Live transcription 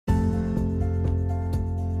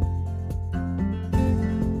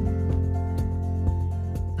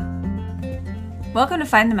Welcome to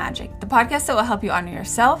Find the Magic, the podcast that will help you honor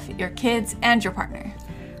yourself, your kids, and your partner.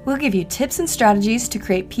 We'll give you tips and strategies to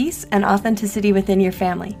create peace and authenticity within your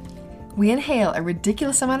family. We inhale a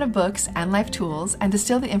ridiculous amount of books and life tools and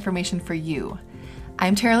distill the information for you.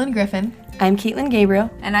 I'm Terilyn Griffin. I'm Caitlin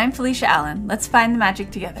Gabriel. And I'm Felicia Allen. Let's find the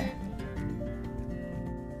magic together.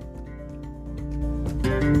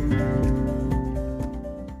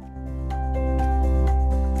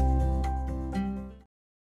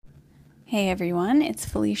 Hey everyone, it's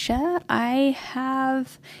Felicia. I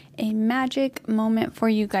have a magic moment for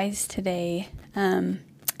you guys today,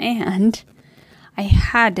 and I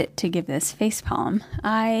had to give this facepalm.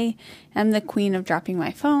 I am the queen of dropping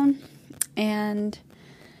my phone, and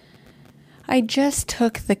I just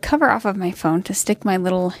took the cover off of my phone to stick my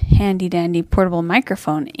little handy dandy portable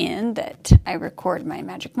microphone in that I record my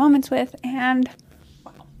magic moments with, and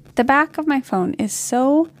the back of my phone is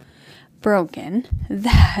so broken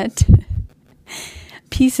that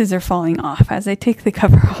pieces are falling off as I take the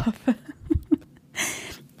cover off.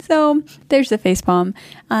 So there's the facepalm.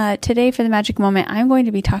 Today for the magic moment, I'm going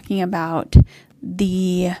to be talking about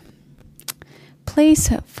the place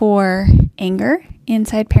for anger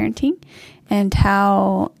inside parenting and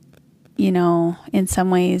how, in some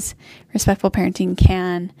ways, respectful parenting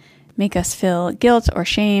can make us feel guilt or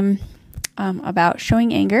shame about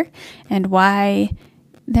showing anger, and why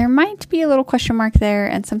there might be a little question mark there,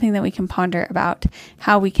 and something that we can ponder about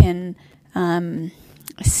how we can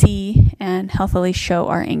see and healthily show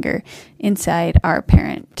our anger inside our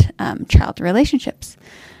parent-child relationships.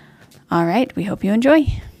 All right, we hope you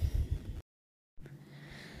enjoy.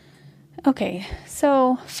 Okay,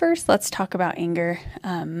 so first let's talk about anger.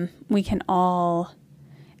 We can all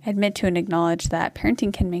admit to and acknowledge that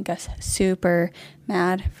parenting can make us super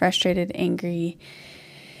mad, frustrated, angry,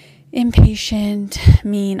 impatient,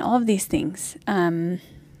 mean, all of these things.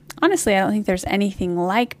 Honestly, I don't think there's anything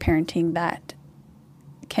like parenting that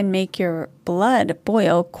can make your blood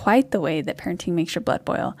boil quite the way that parenting makes your blood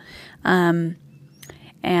boil. And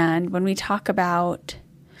when we talk about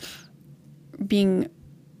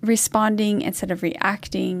responding instead of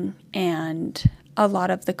reacting, and a lot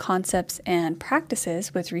of the concepts and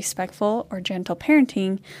practices with respectful or gentle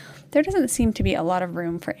parenting, there doesn't seem to be a lot of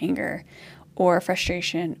room for anger or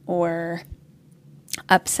frustration or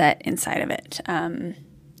upset inside of it.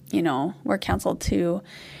 We're counseled to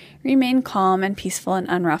remain calm and peaceful and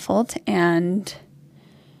unruffled, and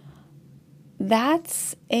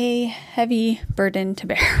that's a heavy burden to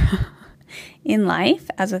bear. In life,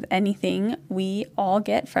 as with anything, we all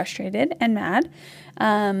get frustrated and mad.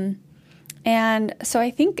 And so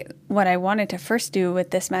I think what I wanted to first do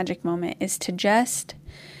with this magic moment is to just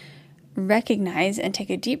recognize and take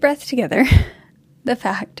a deep breath together the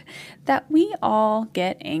fact that we all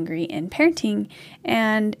get angry in parenting,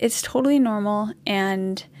 and it's totally normal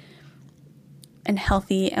and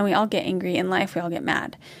healthy, and we all get angry in life. We all get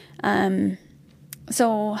mad.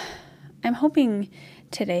 So I'm hoping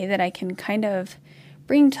today that I can kind of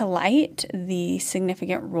bring to light the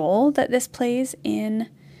significant role that this plays in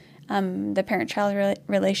the parent-child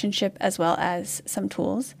relationship, as well as some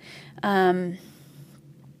tools.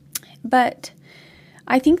 But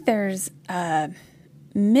I think there's a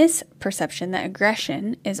misperception that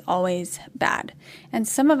aggression is always bad. And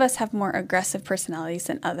some of us have more aggressive personalities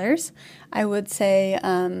than others. I would say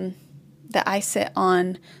that I sit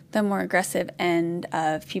on the more aggressive end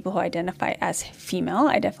of people who identify as female.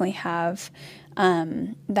 I definitely have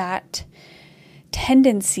that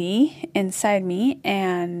tendency inside me,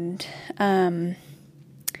 and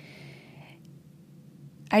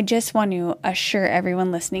I just want to assure everyone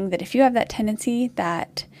listening that if you have that tendency,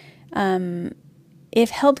 that if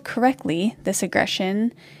held correctly, this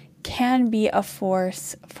aggression can be a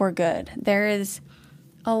force for good. There is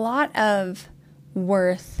a lot of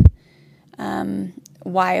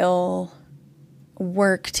while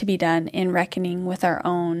work to be done in reckoning with our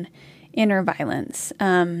own inner violence.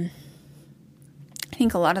 I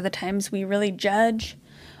think a lot of the times we really judge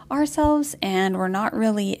ourselves, and we're not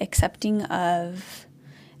really accepting of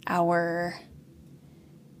our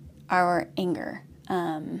anger.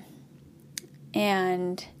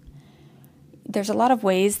 And there's a lot of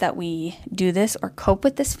ways that we do this or cope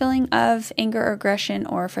with this feeling of anger or aggression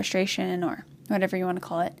or frustration or whatever you want to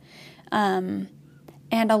call it. And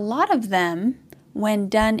a lot of them, when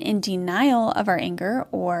done in denial of our anger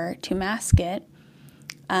or to mask it,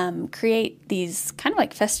 create these kind of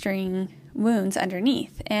like festering wounds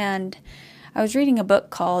underneath. And I was reading a book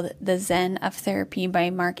called The Zen of Therapy by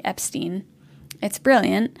Mark Epstein. It's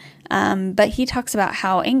brilliant, but he talks about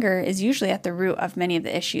how anger is usually at the root of many of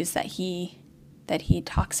the issues that he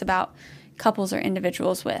talks about couples or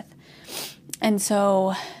individuals with. And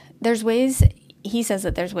so he says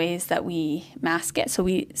that there's ways that we mask it. So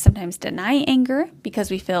we sometimes deny anger because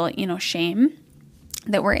we feel, shame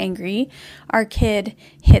that we're angry. Our kid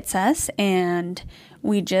hits us and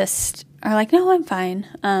we just are like, no, I'm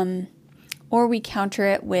fine. Or we counter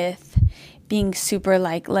it with being super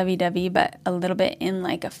like lovey-dovey, but a little bit in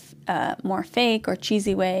like a more fake or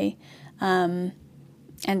cheesy way.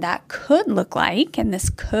 And that could look like, and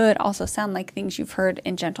this could also sound like things you've heard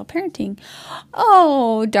in gentle parenting.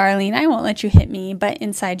 Oh, darling, I won't let you hit me, but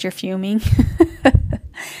inside you're fuming.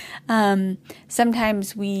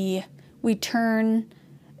 Sometimes we turn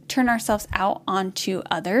ourselves out onto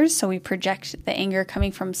others. So we project the anger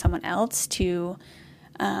coming from someone else to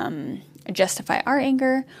justify our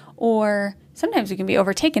anger, or sometimes we can be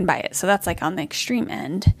overtaken by it. So that's like on the extreme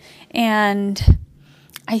end. And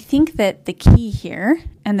I think that the key here,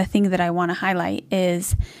 and the thing that I want to highlight,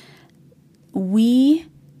 is we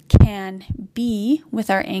can be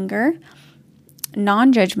with our anger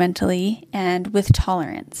non-judgmentally and with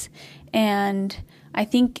tolerance. And I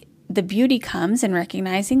think the beauty comes in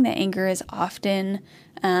recognizing that anger is often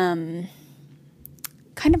kind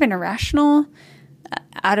of an irrational,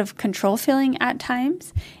 out of control feeling at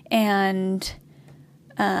times. And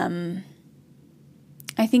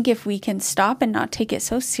I think if we can stop and not take it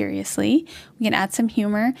so seriously, we can add some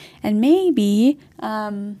humor, and maybe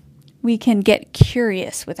we can get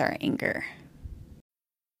curious with our anger.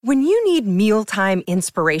 When you need mealtime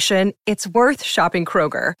inspiration, it's worth shopping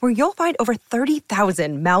Kroger, where you'll find over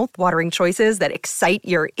 30,000 mouth-watering choices that excite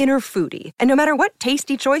your inner foodie. And no matter what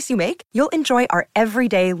tasty choice you make, you'll enjoy our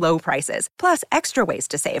everyday low prices, plus extra ways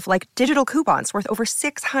to save, like digital coupons worth over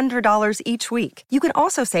 $600 each week. You can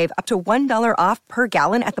also save up to $1 off per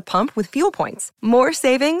gallon at the pump with fuel points. More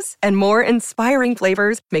savings and more inspiring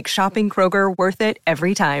flavors make shopping Kroger worth it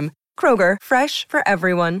every time. Kroger, fresh for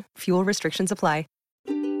everyone. Fuel restrictions apply.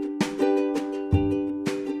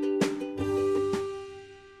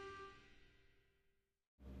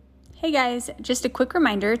 Hey guys, just a quick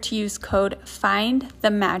reminder to use code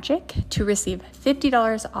FINDTHEMAGIC to receive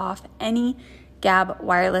 $50 off any Gabb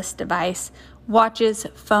wireless device, watches,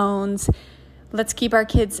 phones. Let's keep our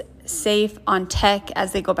kids safe on tech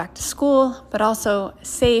as they go back to school, but also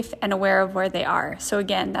safe and aware of where they are. So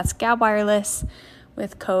again, that's Gabb Wireless.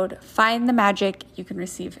 With code FINDTHEMAGIC, you can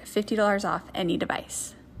receive $50 off any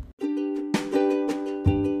device.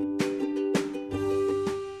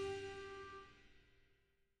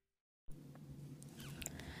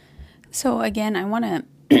 So again, I want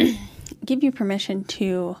to give you permission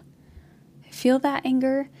to feel that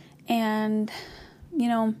anger. And,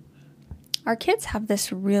 our kids have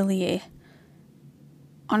this really,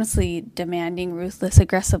 honestly, demanding, ruthless,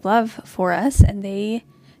 aggressive love for us. And they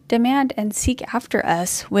demand and seek after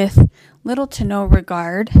us with little to no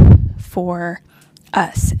regard for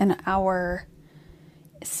us and our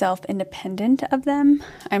self independent of them.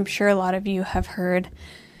 I'm sure a lot of you have heard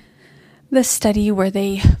the study where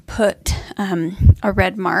they put a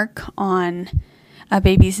red mark on a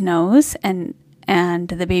baby's nose, and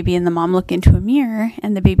the baby and the mom look into a mirror,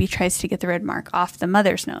 and the baby tries to get the red mark off the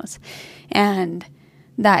mother's nose. And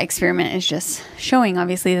that experiment is just showing,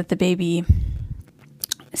 obviously, that the baby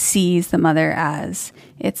sees the mother as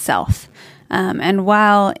itself. And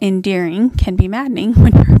while endearing, can be maddening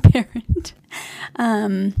when you're a parent.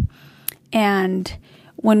 And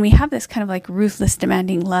when we have this kind of like ruthless,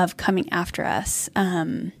 demanding love coming after us,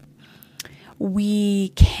 we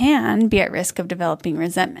can be at risk of developing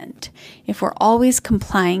resentment. If we're always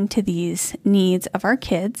complying to these needs of our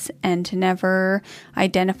kids and never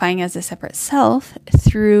identifying as a separate self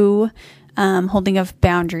through holding of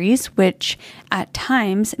boundaries, which at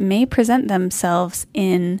times may present themselves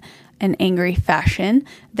in an angry fashion,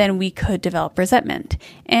 then we could develop resentment.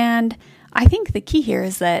 And I think the key here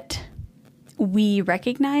is that we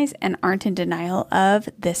recognize and aren't in denial of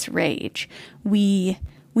this rage. We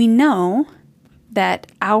know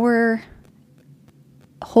that our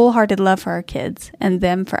wholehearted love for our kids and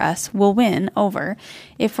them for us will win over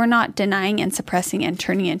if we're not denying and suppressing and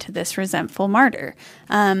turning into this resentful martyr.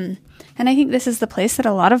 And I think this is the place that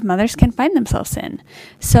a lot of mothers can find themselves in.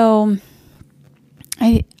 So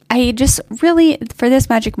I just really, for this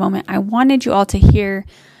magic moment, I wanted you all to hear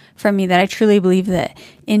from me that I truly believe that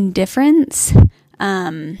indifference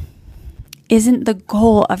isn't the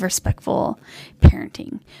goal of respectful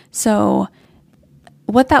parenting. So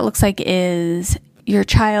what that looks like is your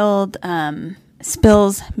child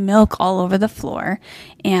spills milk all over the floor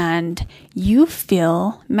and you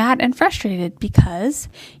feel mad and frustrated because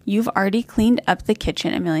you've already cleaned up the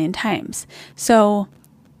kitchen a million times. So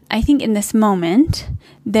I think in this moment,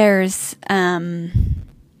 there's,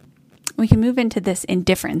 we can move into this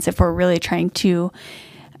indifference if we're really trying to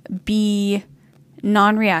be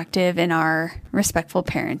non-reactive in our respectful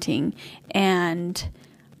parenting. And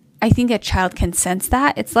I think a child can sense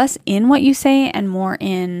that. It's less in what you say and more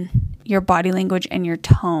in your body language and your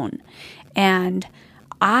tone. And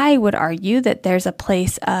I would argue that there's a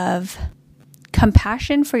place of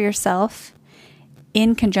compassion for yourself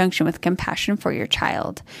in conjunction with compassion for your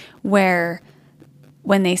child, where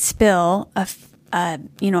when they spill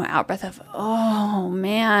out breath of, oh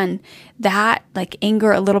man, that like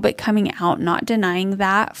anger a little bit coming out, not denying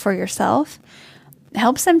that for yourself,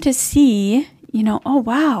 helps them to see, oh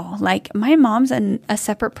wow, like my mom's a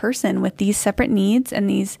separate person with these separate needs and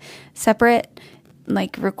these separate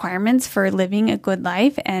like requirements for living a good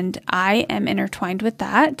life. And I am intertwined with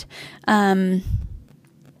that.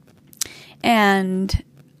 And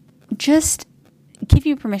just give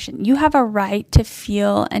you permission. You have a right to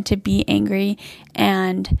feel and to be angry,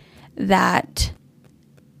 and that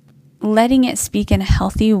letting it speak in a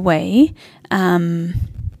healthy way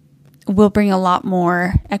will bring a lot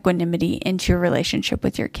more equanimity into your relationship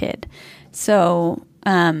with your kid. So,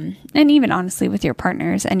 and even honestly with your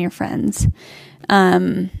partners and your friends.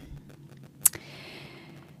 And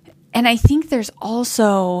I think there's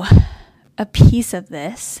also a piece of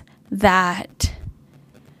this that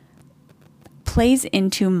plays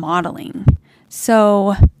into modeling.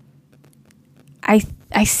 So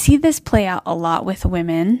I see this play out a lot with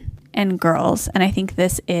women and girls, and I think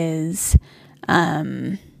this is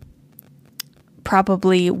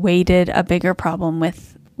probably weighted a bigger problem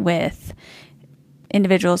with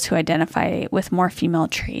individuals who identify with more female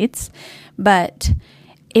traits. But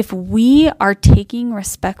if we are taking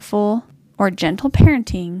respectful or gentle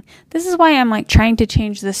parenting, this is why I'm like trying to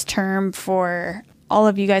change this term for all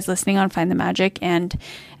of you guys listening on Find the Magic, and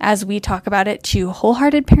as we talk about it, to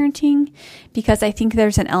wholehearted parenting, because I think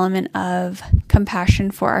there's an element of compassion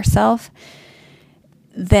for ourselves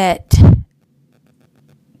that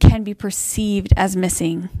can be perceived as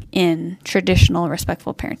missing in traditional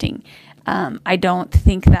respectful parenting. I don't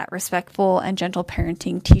think that respectful and gentle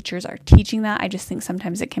parenting teachers are teaching that. I just think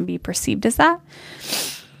sometimes it can be perceived as that.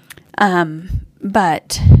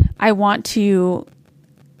 But I want to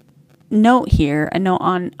note here, a note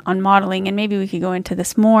on modeling, and maybe we could go into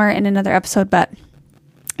this more in another episode, but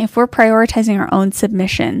if we're prioritizing our own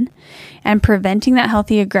submission and preventing that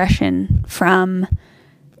healthy aggression from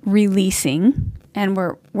releasing, and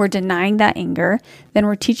we're denying that anger, then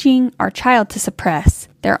we're teaching our child to suppress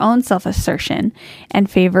their own self-assertion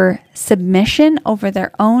and favor submission over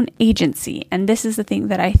their own agency. And this is the thing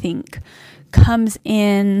that I think comes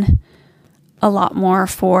in a lot more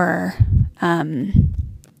for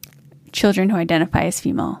children who identify as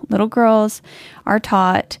female. Little girls are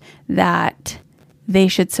taught that they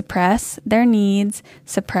should suppress their needs,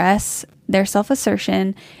 suppress their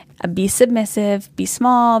self-assertion, be submissive, be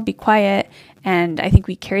small, be quiet. And I think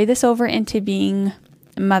we carry this over into being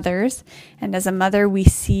mothers. And as a mother, we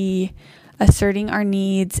see asserting our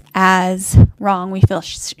needs as wrong. We feel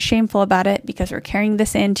shameful about it because we're carrying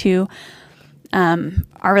this into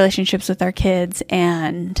our relationships with our kids.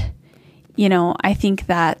 And I think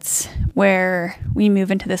that's where we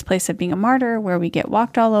move into this place of being a martyr, where we get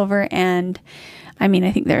walked all over. And I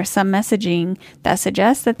think there's some messaging that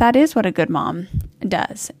suggests that that is what a good mom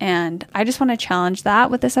does. And I just want to challenge that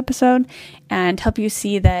with this episode and help you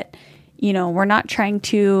see that, we're not trying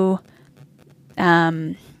to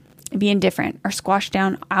be indifferent or squash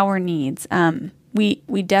down our needs.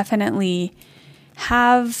 We definitely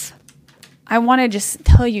have... I want to just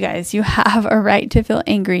tell you guys, you have a right to feel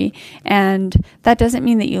angry, and that doesn't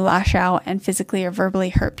mean that you lash out and physically or verbally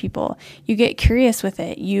hurt people. You get curious with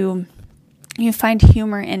it. You find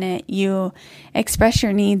humor in it. You express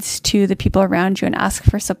your needs to the people around you and ask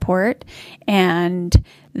for support, and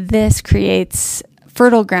this creates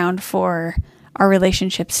fertile ground for our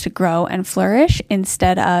relationships to grow and flourish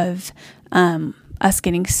instead of us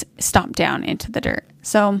getting stomped down into the dirt.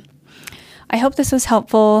 So I hope this was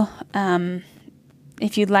helpful.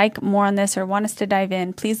 If you'd like more on this or want us to dive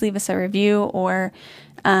in, please leave us a review or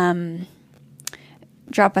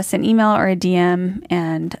drop us an email or a DM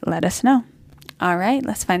and let us know. All right,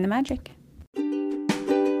 let's find the magic.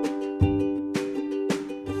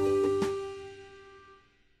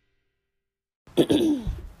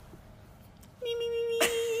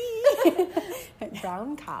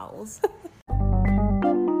 Brown cows.